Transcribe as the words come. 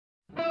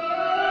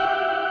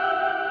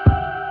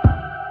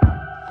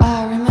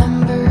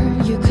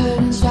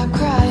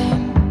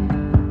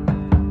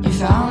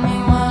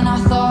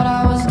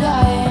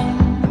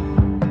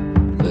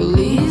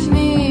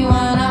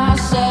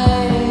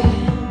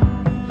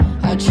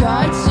I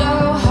tried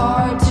so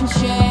hard to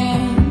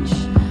change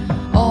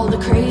all the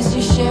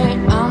crazy shit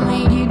I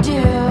made you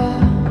do,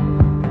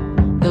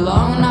 the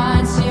long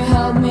nights you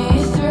held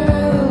me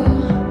through.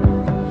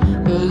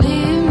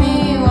 Believe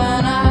me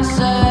when I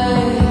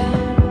say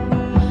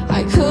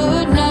I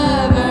could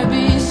never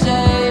be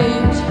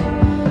saved,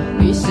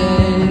 be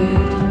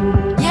saved.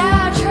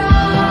 Yeah, I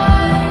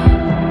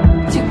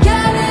tried to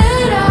get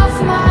it off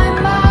my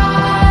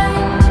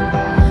mind,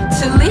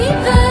 to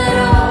leave it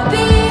all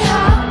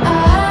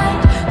behind.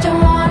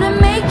 Don't wanna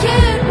make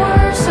it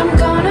worse, I'm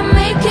gonna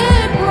make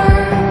it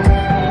work.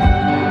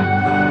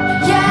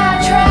 Yeah, I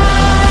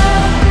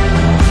tried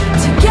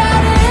to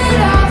get it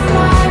off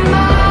my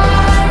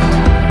mind,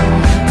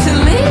 to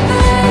leave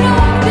it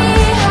all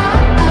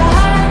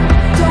behind.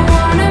 Don't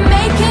wanna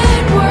make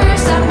it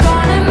worse, I'm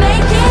gonna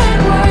make it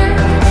work.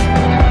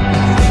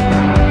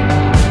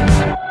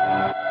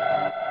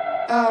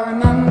 I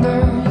remember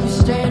you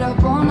stayed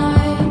up all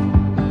night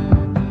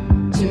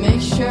to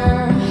make sure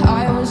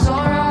I was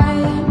alright.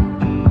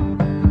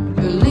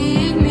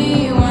 Believe me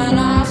when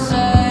I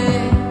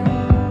say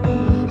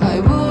I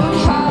would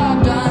have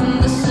done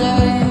the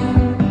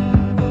same.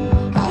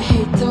 I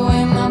hate the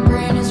way my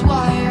brain is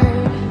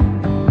wired.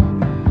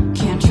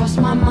 Can't trust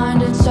my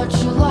mind, it's such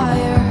a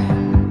liar.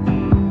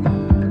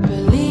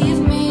 Believe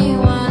me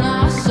when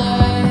I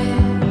say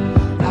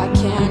I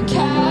can't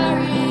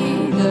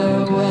carry the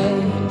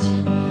weight,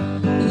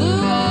 the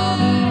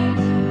weight.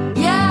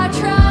 Yeah, I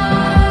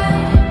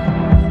tried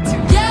to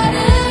get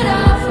it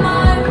off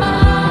my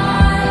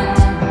mind,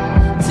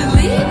 to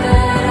leave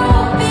it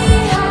all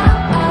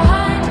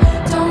behind.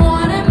 Don't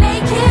wanna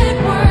make it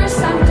worse,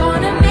 I'm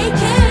gonna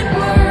make it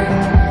work.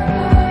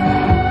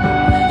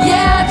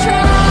 Yeah, I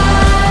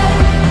tried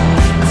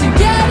to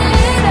get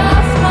it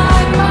off my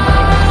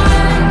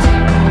mind,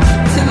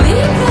 to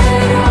leave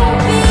it all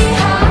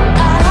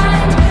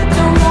behind.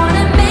 Don't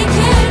wanna make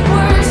it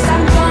worse,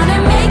 I'm gonna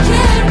make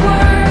it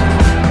work.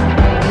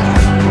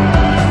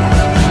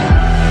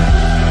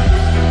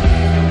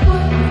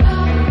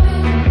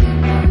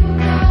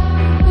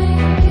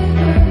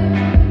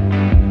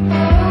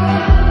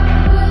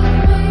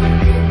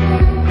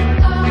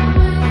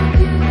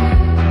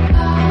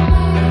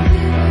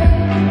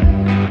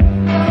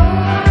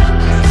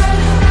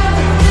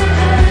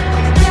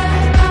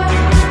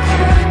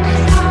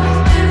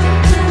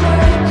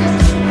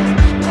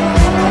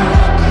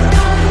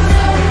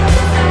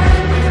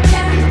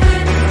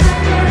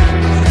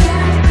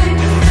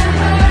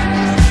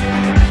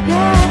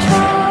 Yeah, I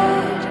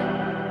tried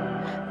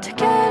to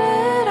get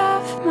it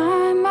off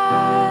my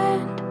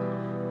mind,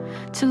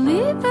 to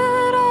leave it